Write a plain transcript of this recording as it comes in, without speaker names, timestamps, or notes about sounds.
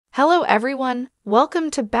Hello everyone,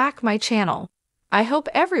 welcome to back my channel. I hope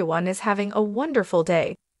everyone is having a wonderful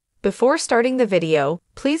day. Before starting the video,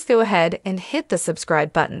 please go ahead and hit the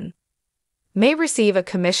subscribe button. May receive a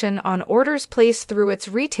commission on orders placed through its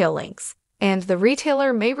retail links, and the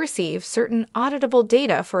retailer may receive certain auditable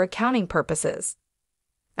data for accounting purposes.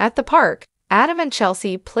 At the park, Adam and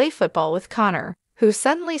Chelsea play football with Connor, who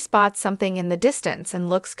suddenly spots something in the distance and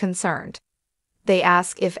looks concerned. They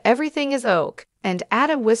ask if everything is okay, and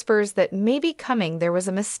Adam whispers that maybe coming there was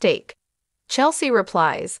a mistake. Chelsea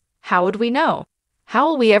replies, "How would we know? How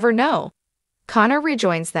will we ever know?" Connor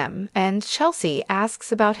rejoins them, and Chelsea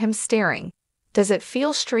asks about him staring. Does it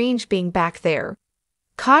feel strange being back there?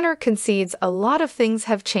 Connor concedes a lot of things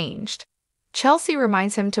have changed. Chelsea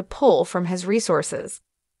reminds him to pull from his resources.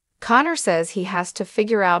 Connor says he has to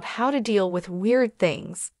figure out how to deal with weird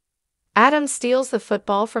things. Adam steals the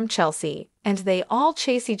football from Chelsea, and they all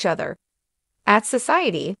chase each other. At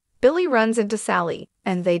Society, Billy runs into Sally,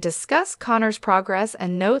 and they discuss Connor's progress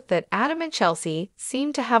and note that Adam and Chelsea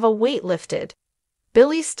seem to have a weight lifted.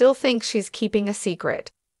 Billy still thinks she's keeping a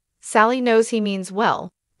secret. Sally knows he means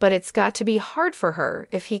well, but it's got to be hard for her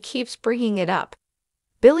if he keeps bringing it up.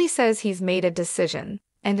 Billy says he's made a decision,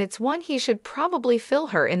 and it's one he should probably fill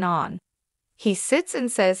her in on. He sits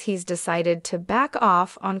and says he's decided to back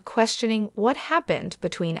off on questioning what happened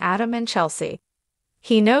between Adam and Chelsea.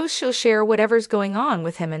 He knows she'll share whatever's going on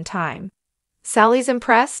with him in time. Sally's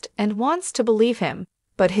impressed and wants to believe him,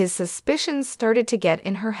 but his suspicions started to get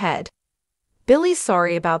in her head. Billy's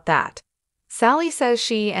sorry about that. Sally says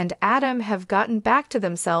she and Adam have gotten back to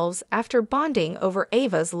themselves after bonding over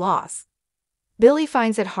Ava's loss. Billy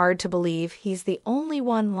finds it hard to believe he's the only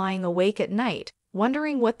one lying awake at night,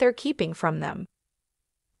 wondering what they're keeping from them.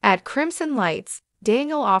 At Crimson Lights,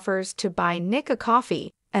 Daniel offers to buy Nick a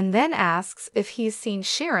coffee and then asks if he's seen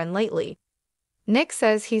Sharon lately. Nick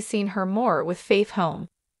says he's seen her more with Faith home.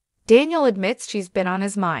 Daniel admits she's been on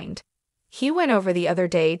his mind. He went over the other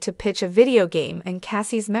day to pitch a video game in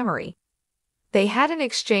Cassie's memory. They had an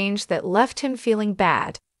exchange that left him feeling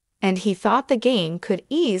bad, and he thought the game could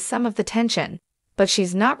ease some of the tension, but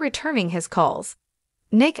she's not returning his calls.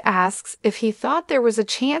 Nick asks if he thought there was a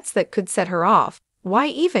chance that could set her off. Why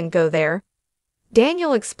even go there?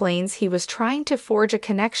 Daniel explains he was trying to forge a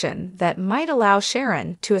connection that might allow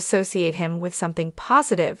Sharon to associate him with something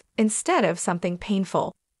positive instead of something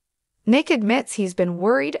painful. Nick admits he's been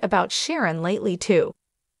worried about Sharon lately too.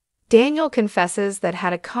 Daniel confesses that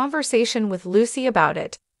had a conversation with Lucy about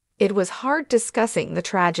it. It was hard discussing the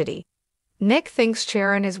tragedy. Nick thinks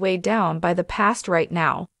Sharon is weighed down by the past right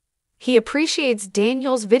now. He appreciates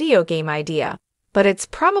Daniel's video game idea, but it's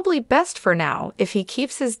probably best for now if he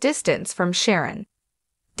keeps his distance from Sharon.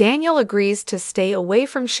 Daniel agrees to stay away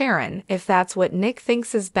from Sharon if that's what Nick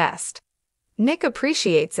thinks is best. Nick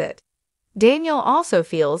appreciates it. Daniel also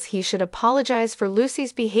feels he should apologize for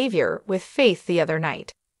Lucy's behavior with Faith the other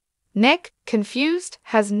night. Nick, confused,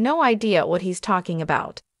 has no idea what he's talking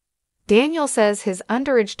about. Daniel says his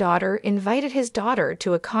underage daughter invited his daughter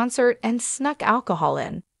to a concert and snuck alcohol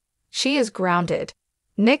in. She is grounded.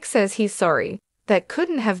 Nick says he's sorry. That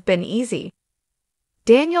couldn't have been easy.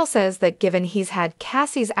 Daniel says that given he's had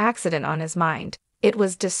Cassie's accident on his mind, it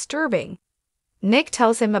was disturbing. Nick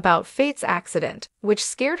tells him about Faith's accident, which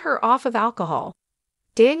scared her off of alcohol.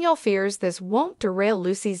 Daniel fears this won't derail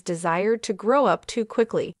Lucy's desire to grow up too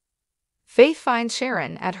quickly. Faith finds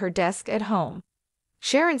Sharon at her desk at home.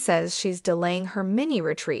 Sharon says she's delaying her mini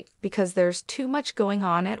retreat because there's too much going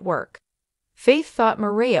on at work. Faith thought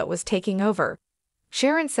Maria was taking over.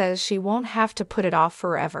 Sharon says she won't have to put it off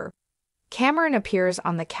forever. Cameron appears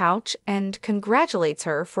on the couch and congratulates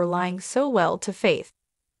her for lying so well to Faith.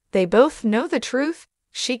 They both know the truth.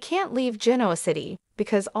 She can't leave Genoa City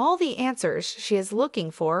because all the answers she is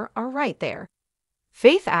looking for are right there.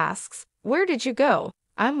 Faith asks, "Where did you go?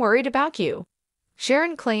 I'm worried about you."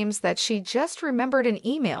 Sharon claims that she just remembered an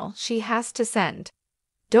email she has to send.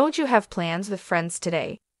 "Don't you have plans with friends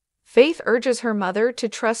today?" Faith urges her mother to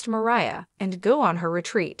trust Maria and go on her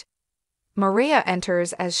retreat. Maria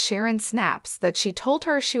enters as Sharon snaps that she told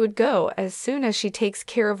her she would go as soon as she takes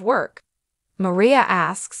care of work. Maria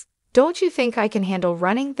asks, "Don't you think I can handle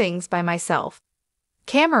running things by myself?"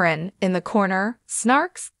 Cameron, in the corner,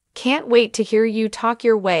 snarks, "Can't wait to hear you talk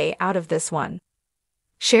your way out of this one."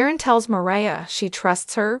 Sharon tells Maria she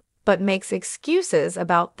trusts her, but makes excuses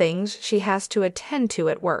about things she has to attend to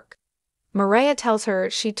at work. Maria tells her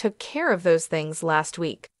she took care of those things last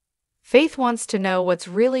week. Faith wants to know what's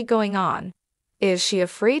really going on. Is she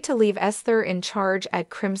afraid to leave Esther in charge at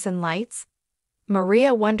Crimson Lights?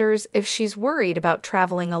 Maria wonders if she's worried about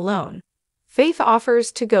traveling alone. Faith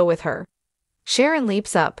offers to go with her. Sharon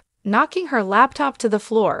leaps up, knocking her laptop to the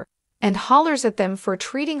floor, and hollers at them for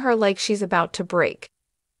treating her like she's about to break.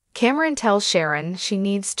 Cameron tells Sharon she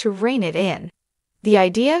needs to rein it in. The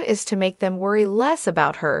idea is to make them worry less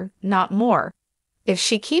about her, not more. If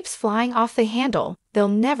she keeps flying off the handle, they'll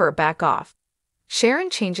never back off. Sharon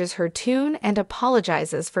changes her tune and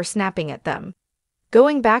apologizes for snapping at them.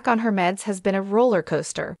 Going back on her meds has been a roller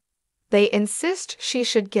coaster. They insist she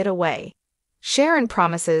should get away. Sharon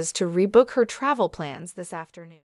promises to rebook her travel plans this afternoon.